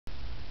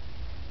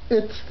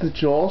It's the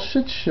Joel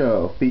Shit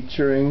Show,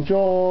 featuring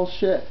Joel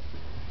Shit.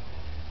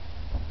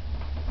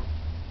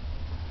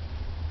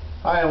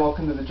 Hi, and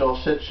welcome to the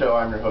Joel Shit Show.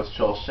 I'm your host,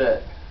 Joel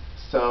Shit.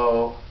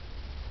 So,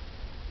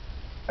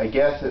 I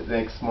guess it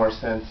makes more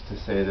sense to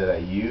say that I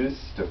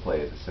used to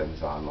play The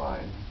Sims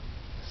Online.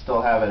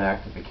 Still have an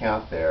active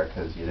account there,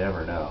 because you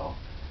never know.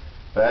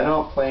 But I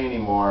don't play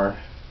anymore.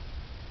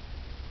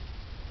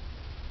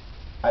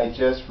 I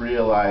just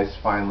realized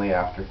finally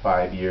after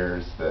 5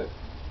 years that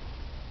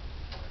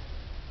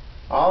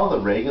all the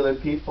regular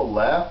people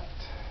left,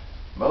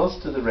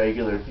 most of the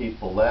regular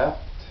people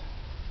left,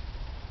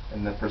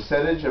 and the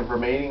percentage of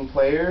remaining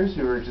players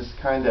who are just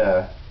kind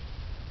of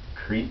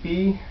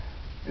creepy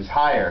is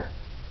higher.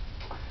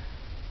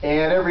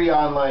 And every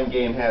online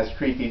game has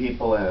creepy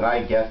people in it,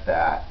 I get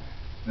that.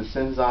 The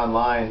Sims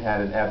Online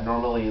had an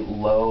abnormally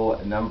low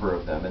number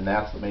of them, and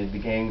that's what made the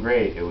game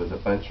great. It was a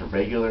bunch of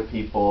regular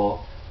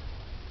people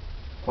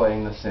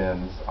playing The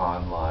Sims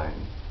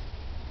Online.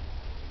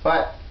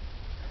 But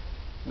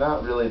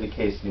not really the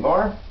case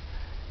anymore.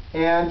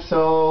 And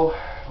so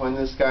when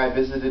this guy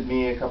visited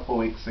me a couple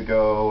weeks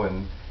ago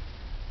and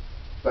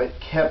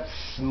kept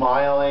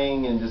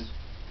smiling and just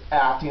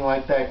acting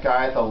like that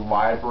guy at the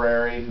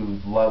library who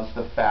loves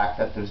the fact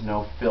that there's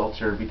no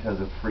filter because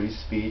of free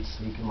speech,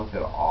 so he can look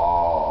at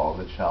all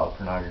the child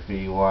pornography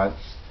he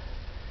wants.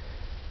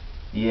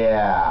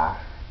 Yeah.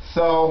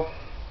 So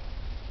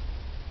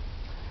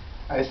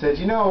I said,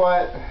 you know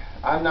what?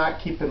 I'm not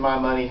keeping my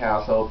money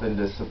house open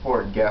to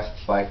support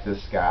guests like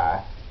this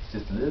guy. It's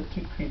just a little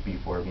too creepy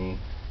for me.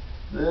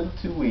 A little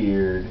too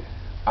weird.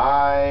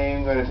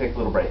 I'm going to take a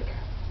little break.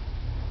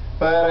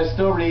 But I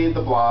still read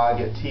the blog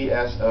at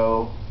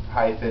tso-e.com.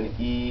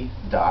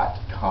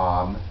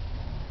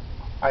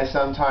 I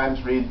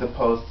sometimes read the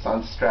posts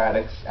on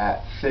Stratix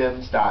at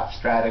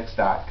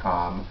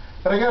sims.stratix.com.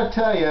 But I gotta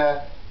tell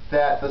you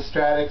that the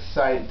Stratix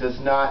site does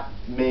not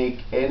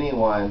make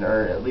anyone,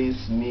 or at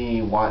least me,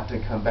 want to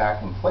come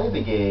back and play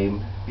the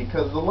game,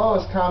 because the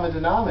lowest common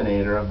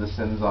denominator of the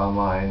Sims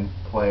Online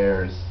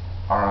players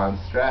are on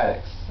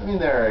Stratix. I mean,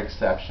 there are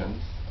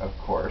exceptions, of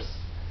course,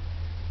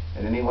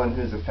 and anyone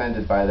who's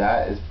offended by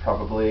that is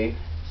probably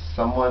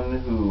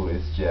someone who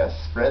is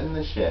just spreading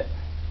the shit,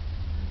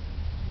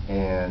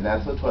 and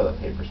that's what toilet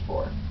paper's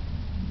for.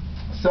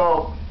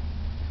 So,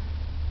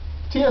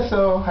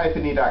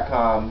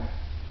 tso-e.com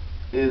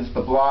is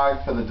the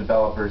blog for the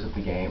developers of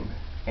the game,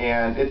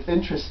 and it's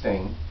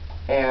interesting,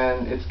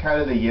 and it's kind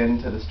of the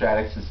yin to the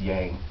Stratix's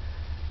yang,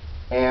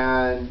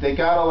 and they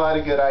got a lot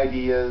of good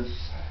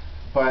ideas,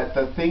 but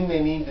the thing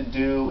they need to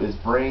do is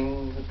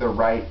bring the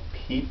right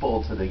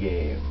people to the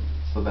game,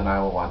 so then I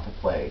will want to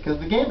play, because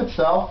the game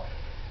itself,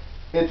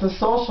 it's a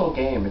social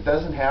game. It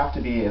doesn't have to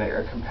be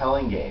a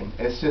compelling game.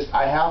 It's just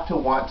I have to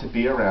want to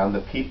be around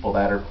the people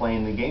that are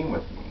playing the game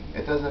with me.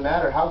 It doesn't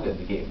matter how good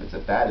the game is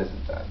if that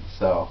isn't done.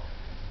 So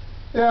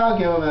yeah, I'll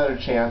give them another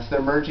chance.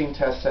 They're merging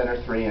Test Center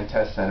 3 and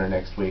Test Center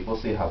next week. We'll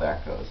see how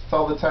that goes. That's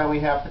all the time we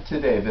have for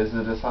today.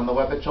 Visit us on the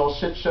web at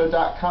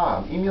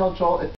joelshitshow.com. Email Joel at